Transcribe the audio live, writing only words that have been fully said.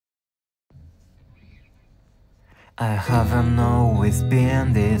I haven't always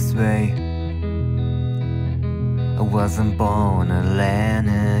been this way. I wasn't born a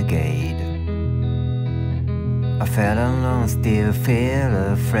renegade. I felt alone, still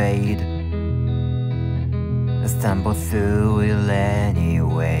feel afraid. I stumbled through it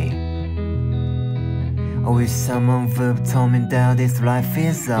anyway. I wish someone would told me that this life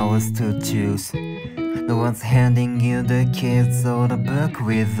is ours to choose. No one's handing you the keys or the book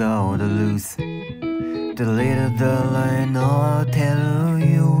with all the loose. The little doll I know I'll tell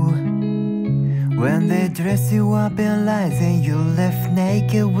you. When they dress you up in lies and you left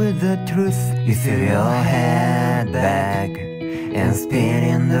naked with the truth, you threw your head back and spin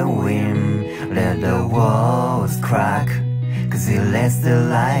in the wind. Let the walls crack, cause it lets the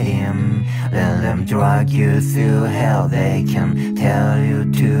light in. Let them drag you through hell. They can tell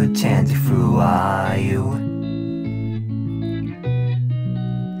you to change. Who are you?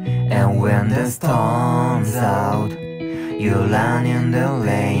 And when the storm's out, you land in the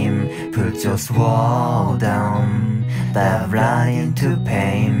lane. Put your sword down, dive right into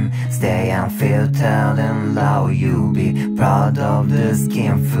pain. Stay unfiltered and loud. You'll be proud of the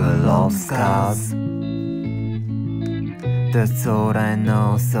skin full of scars. That's all I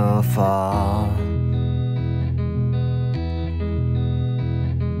know so far.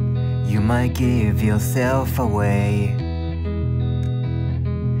 You might give yourself away,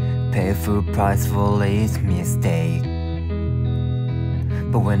 pay full price for each mistake.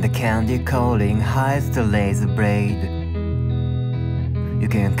 But when the candy coating hides the laser blade, you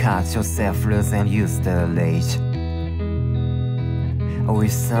can cut yourself loose and use the ledge. I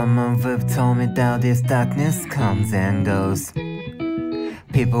wish someone would told me that this darkness comes and goes.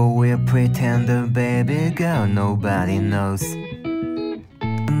 People will pretend the baby girl nobody knows.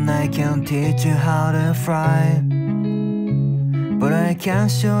 And I can teach you how to fly, but I can't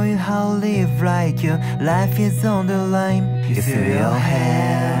show you how to live right. Your life is on the line. You throw your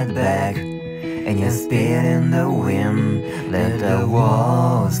head back and you spit in the wind. Let the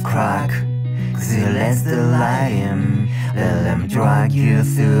walls crack, cause it lets the light in. Let them drag you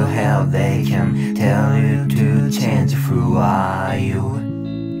through hell. They can tell you to change. Who are you?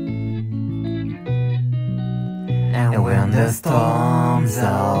 And when the storm's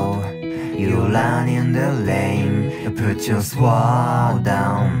out, you land in the lane. You put your sword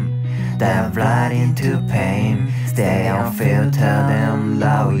down, dive right into pain. Stay unfiltered and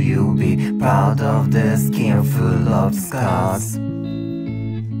loud. You'll be proud of the skin full of scars.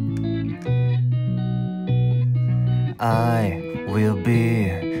 I will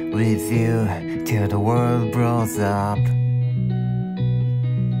be with you till the world blows up.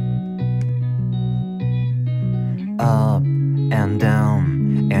 Up and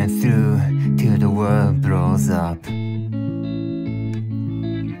down and through till the world blows up.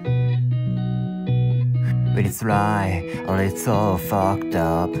 But it's right or it's all fucked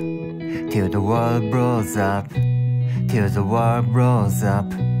up. Till the world blows up, till the world blows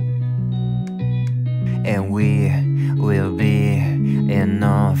up. And we will be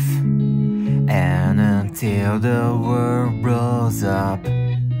enough. And until the world blows up,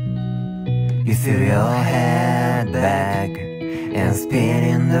 you throw your head back and spin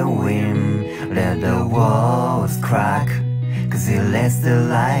in the wind. Let the walls crack, cause it lets the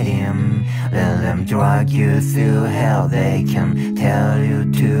light in. Let them drag you through hell. They can tell you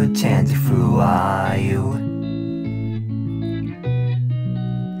to change. Who are you?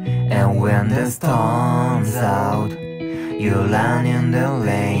 And when the storm's out, you land in the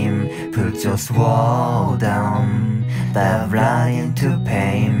lane. Put your sword down, dive right into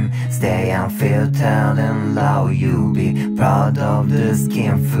pain. Stay unfiltered and loud. You'll be proud of the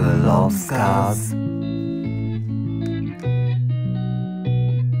skin full of scars.